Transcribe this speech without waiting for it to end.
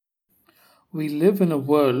We live in a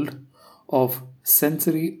world of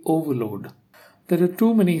sensory overload. There are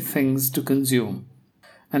too many things to consume,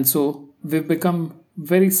 and so we've become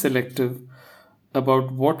very selective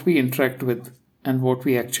about what we interact with and what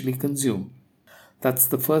we actually consume. That's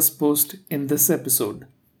the first post in this episode.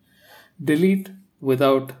 Delete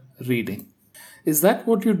without reading. Is that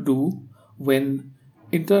what you do when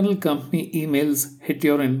internal company emails hit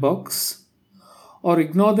your inbox? Or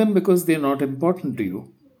ignore them because they're not important to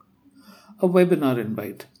you? A webinar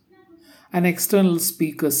invite, an external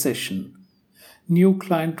speaker session, new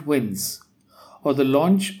client wins, or the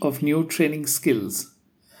launch of new training skills.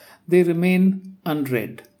 They remain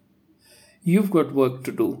unread. You've got work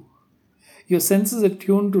to do. Your senses are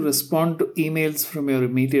tuned to respond to emails from your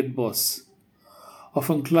immediate boss or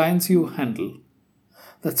from clients you handle.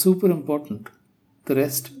 That's super important. The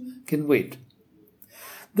rest can wait.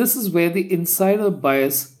 This is where the insider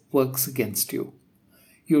bias works against you.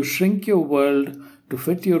 You shrink your world to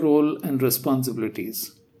fit your role and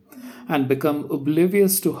responsibilities and become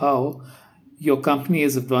oblivious to how your company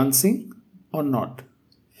is advancing or not.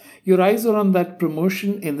 Your eyes are on that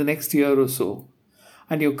promotion in the next year or so,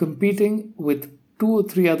 and you're competing with 2 or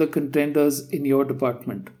 3 other contenders in your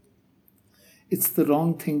department. It's the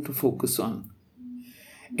wrong thing to focus on.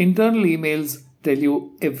 Internal emails tell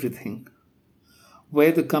you everything: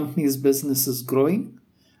 where the company's business is growing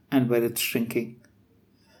and where it's shrinking.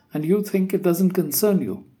 And you think it doesn't concern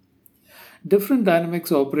you. Different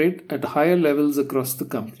dynamics operate at higher levels across the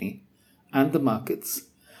company and the markets.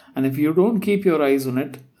 And if you don't keep your eyes on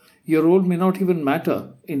it, your role may not even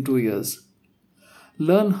matter in 2 years.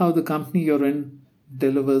 Learn how the company you're in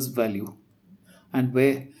delivers value and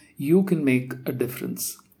where you can make a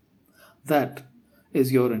difference. That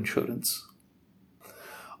is your insurance.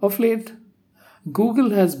 Of late, Google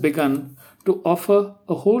has begun to offer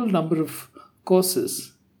a whole number of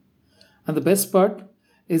courses. And the best part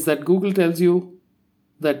is that Google tells you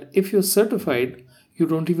that if you're certified, you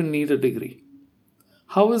don't even need a degree.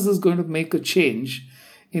 How is this going to make a change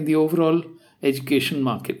in the overall education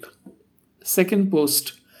market? Second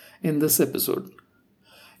post in this episode.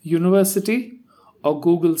 University or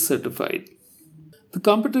Google certified? The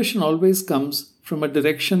competition always comes from a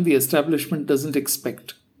direction the establishment doesn't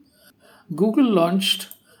expect. Google launched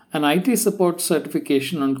an IT support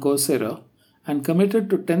certification on Coursera and committed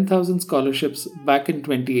to 10,000 scholarships back in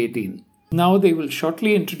 2018. Now they will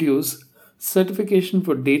shortly introduce certification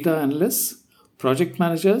for data analysts, project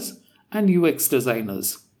managers, and UX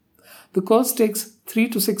designers. The course takes 3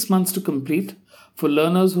 to 6 months to complete for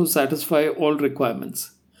learners who satisfy all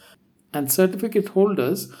requirements. And certificate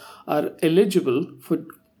holders are eligible for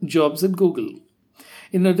jobs at Google,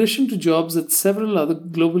 in addition to jobs at several other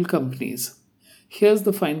global companies. Here's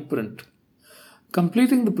the fine print.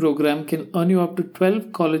 Completing the program can earn you up to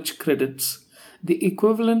 12 college credits, the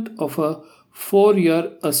equivalent of a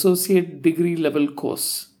 4-year associate degree level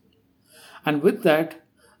course. And with that,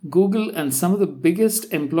 Google and some of the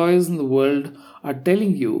biggest employers in the world are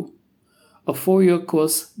telling you a 4-year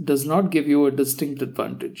course does not give you a distinct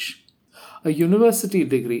advantage. A university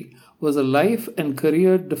degree was a life and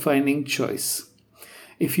career defining choice.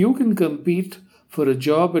 If you can compete for a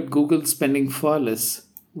job at Google spending far less,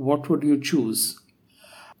 what would you choose?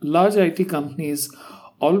 Large IT companies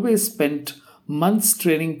always spent months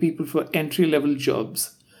training people for entry-level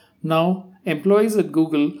jobs. Now, employees at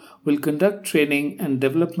Google will conduct training and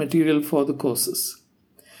develop material for the courses.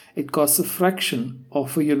 It costs a fraction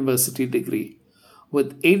of a university degree,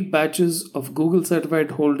 with 8 batches of Google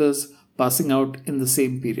certified holders passing out in the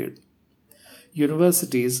same period.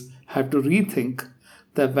 Universities have to rethink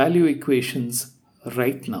their value equations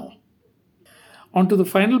right now. On to the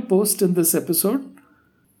final post in this episode.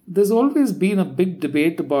 There's always been a big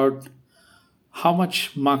debate about how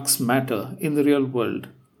much marks matter in the real world.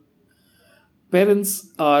 Parents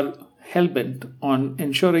are hell-bent on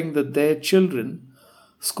ensuring that their children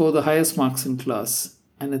score the highest marks in class,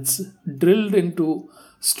 and it's drilled into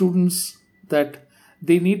students that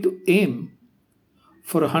they need to aim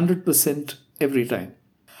for 100% every time.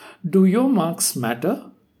 Do your marks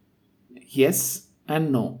matter? Yes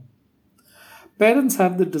and no. Parents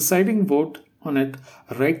have the deciding vote on it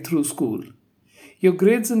right through school. Your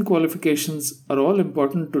grades and qualifications are all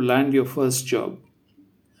important to land your first job.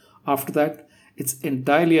 After that, it's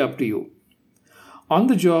entirely up to you. On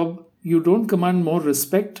the job, you don't command more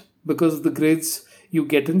respect because of the grades you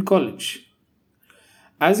get in college.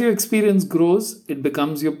 As your experience grows, it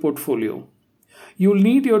becomes your portfolio. You'll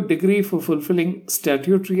need your degree for fulfilling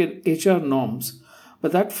statutory and HR norms,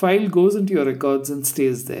 but that file goes into your records and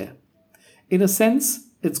stays there. In a sense,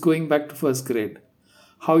 it's going back to first grade.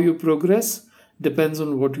 How you progress depends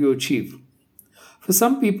on what you achieve. For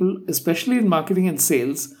some people, especially in marketing and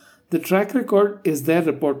sales, the track record is their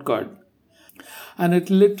report card, and it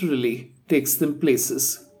literally takes them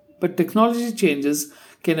places. But technology changes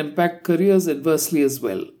can impact careers adversely as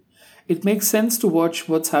well. It makes sense to watch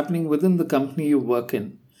what's happening within the company you work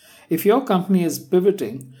in. If your company is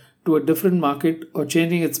pivoting to a different market or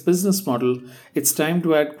changing its business model, it's time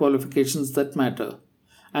to add qualifications that matter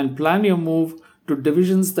and plan your move to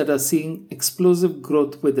divisions that are seeing explosive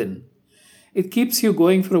growth within. It keeps you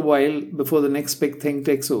going for a while before the next big thing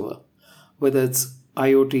takes over, whether it's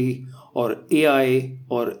IoT or AI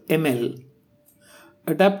or ML.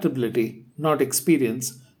 Adaptability, not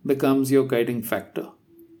experience, becomes your guiding factor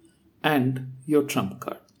and your trump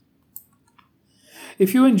card.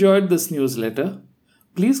 If you enjoyed this newsletter,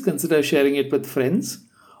 please consider sharing it with friends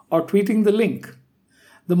or tweeting the link.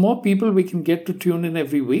 The more people we can get to tune in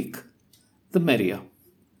every week, the merrier.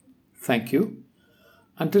 Thank you.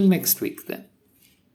 Until next week, then.